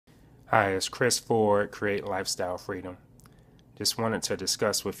Hi, it's Chris Ford, Create Lifestyle Freedom. Just wanted to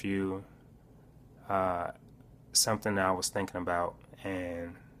discuss with you uh, something that I was thinking about.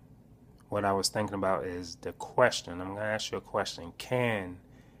 And what I was thinking about is the question. I'm going to ask you a question. Can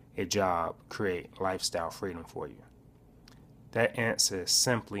a job create lifestyle freedom for you? That answer is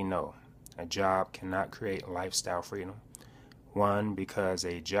simply no. A job cannot create lifestyle freedom. One, because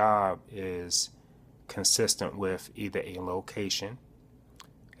a job is consistent with either a location,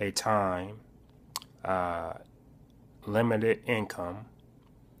 a time, uh, limited income,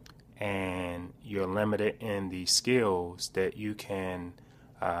 and you're limited in the skills that you can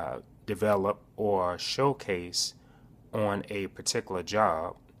develop or showcase on a particular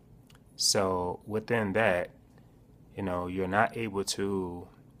job. So within that, you're not able to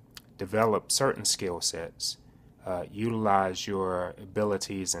develop certain skill sets, utilize your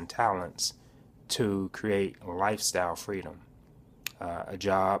abilities and talents to create lifestyle freedom. A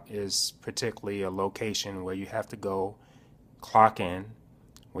job is particularly a location where you have to go clock in,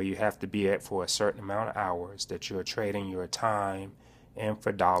 where you have to be at for a certain amount of hours, that you're trading your time in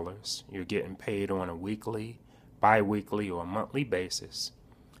for dollars. You're getting paid on a weekly, bi-weekly, or monthly basis.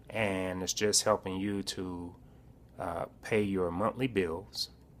 And it's just helping you to pay your monthly bills.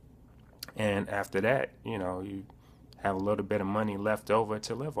 And after that, you have a little bit of money left over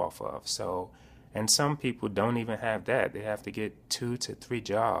to live off of. So, and some people don't even have that. They have to get 2 to 3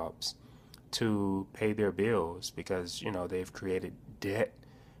 jobs to pay their bills because, they've created debt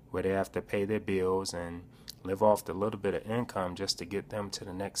where they have to pay their bills and live off the little bit of income just to get them to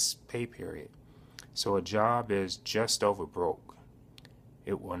the next pay period. So a job is just over broke.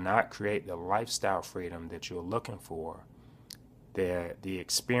 It will not create the lifestyle freedom that you're looking for, the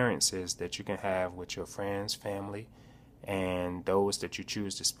experiences that you can have with your friends, family, and those that you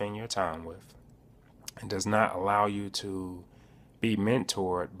choose to spend your time with. It does not allow you to be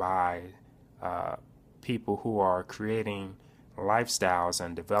mentored by people who are creating lifestyles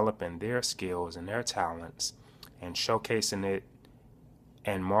and developing their skills and their talents and showcasing it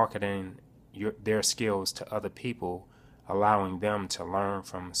and marketing their skills to other people, allowing them to learn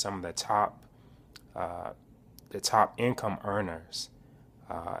from some of the top income earners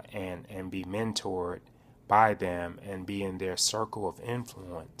and be mentored by them and be in their circle of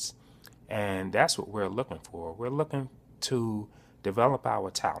influence. And that's what we're looking for. We're looking to develop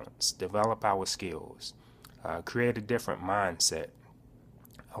our talents, develop our skills, create a different mindset,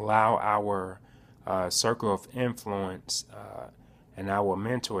 allow our circle of influence and our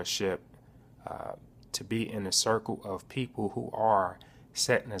mentorship to be in a circle of people who are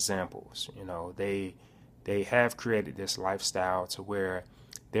setting examples. They have created this lifestyle to where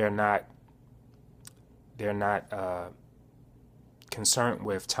they're not concerned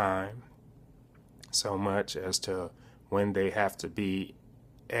with time so much as to when they have to be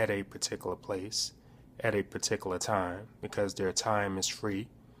at a particular place at a particular time, because their time is free.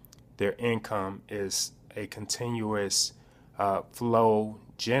 Their income is a continuous flow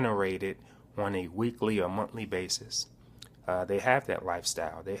generated on a weekly or monthly basis. They have that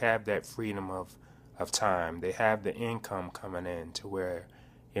lifestyle. They have that freedom of time. They have the income coming in to where,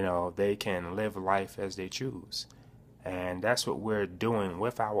 they can live life as they choose. And that's what we're doing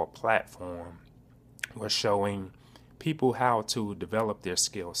with our platform. We're showing people how to develop their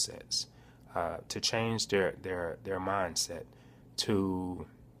skill sets, to change their mindset, to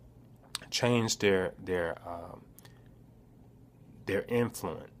change their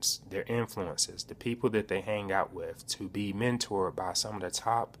influences, the people that they hang out with, to be mentored by some of the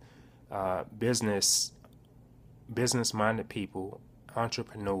top business-minded people,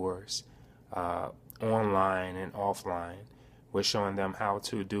 entrepreneurs, online and offline. We're showing them how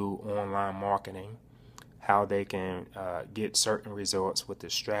to do online marketing, how they can get certain results with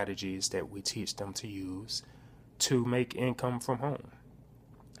the strategies that we teach them to use to make income from home.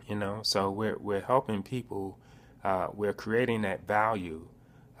 So we're helping people. We're creating that value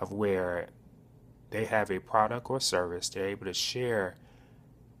of where they have a product or service. They're able to share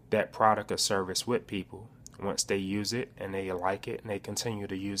that product or service with people. Once they use it and they like it and they continue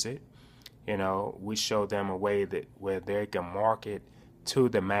to use it, we show them a way that where they can market to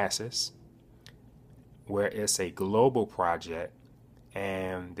the masses, where it's a global project,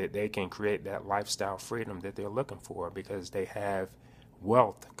 and that they can create that lifestyle freedom that they're looking for because they have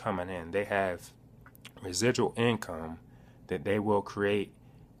wealth coming in. They have residual income that they will create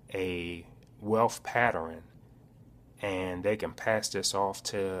a wealth pattern, and they can pass this off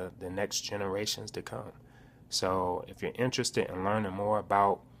to the next generations to come. So if you're interested in learning more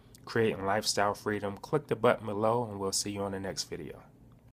about creating lifestyle freedom, click the button below and we'll see you on the next video.